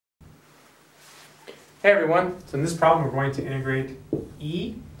Hey everyone, so in this problem we're going to integrate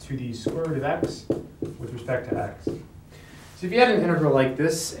e to the square root of x with respect to x. So if you had an integral like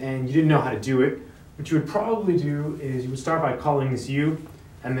this and you didn't know how to do it, what you would probably do is you would start by calling this u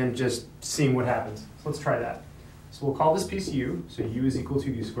and then just seeing what happens. So let's try that. So we'll call this piece u, so u is equal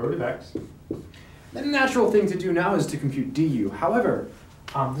to the square root of x. The natural thing to do now is to compute du. However,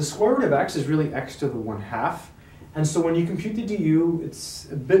 the square root of x is really x to the 1/2, and so when you compute the du, it's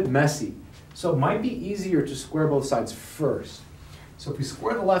a bit messy. So it might be easier to square both sides first. So if we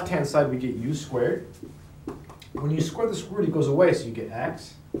square the left-hand side, we get u squared. When you square the square root, it goes away, so you get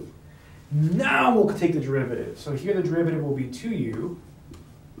x. Now we'll take the derivative. So here the derivative will be 2u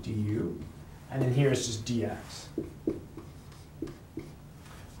du, and then here it's just dx.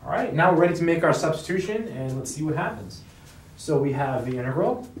 All right, now we're ready to make our substitution, and let's see what happens. So we have the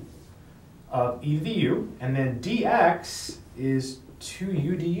integral of e to the u, and then dx is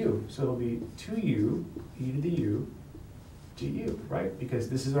 2u du. So it'll be 2u e to the u du, right? Because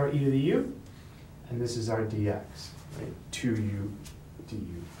this is our e to the u, and this is our dx, right? 2u du.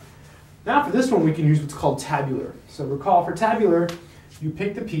 Now for this one, we can use what's called tabular. So recall, for tabular, you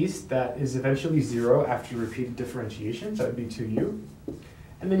pick the piece that is eventually 0 after you repeat differentiation, so that would be 2u.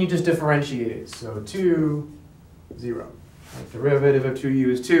 And then you just differentiate it, so 2, 0. Right? Derivative of 2u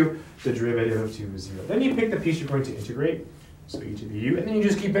is 2, the derivative of 2 is 0. Then you pick the piece you're going to integrate, so e to the u, and then you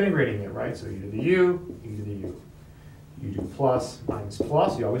just keep integrating it, right? So e to the u, e to the u. You do plus, minus,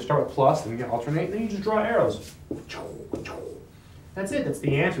 plus. You always start with plus, then you alternate, and then you just draw arrows. That's it, that's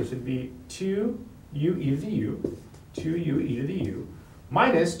the answer. So it'd be 2u e to the u, 2u e to the u,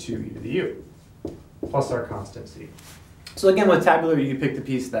 minus 2e to the u, plus our constant c. So again, with tabular, you pick the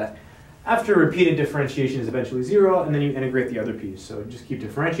piece that after repeated differentiation is eventually 0, and then you integrate the other piece. So just keep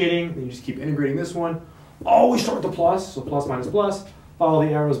differentiating, then you just keep integrating this one. Always start with the plus, so plus minus plus, follow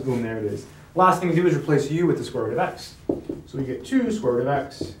the arrows, boom, there it is. Last thing to do is replace u with the square root of x. So we get 2 square root of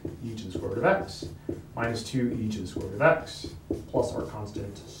x, e to the square root of x, minus 2 e to the square root of x, plus our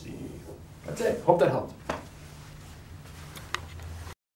constant c. That's it. Hope that helped.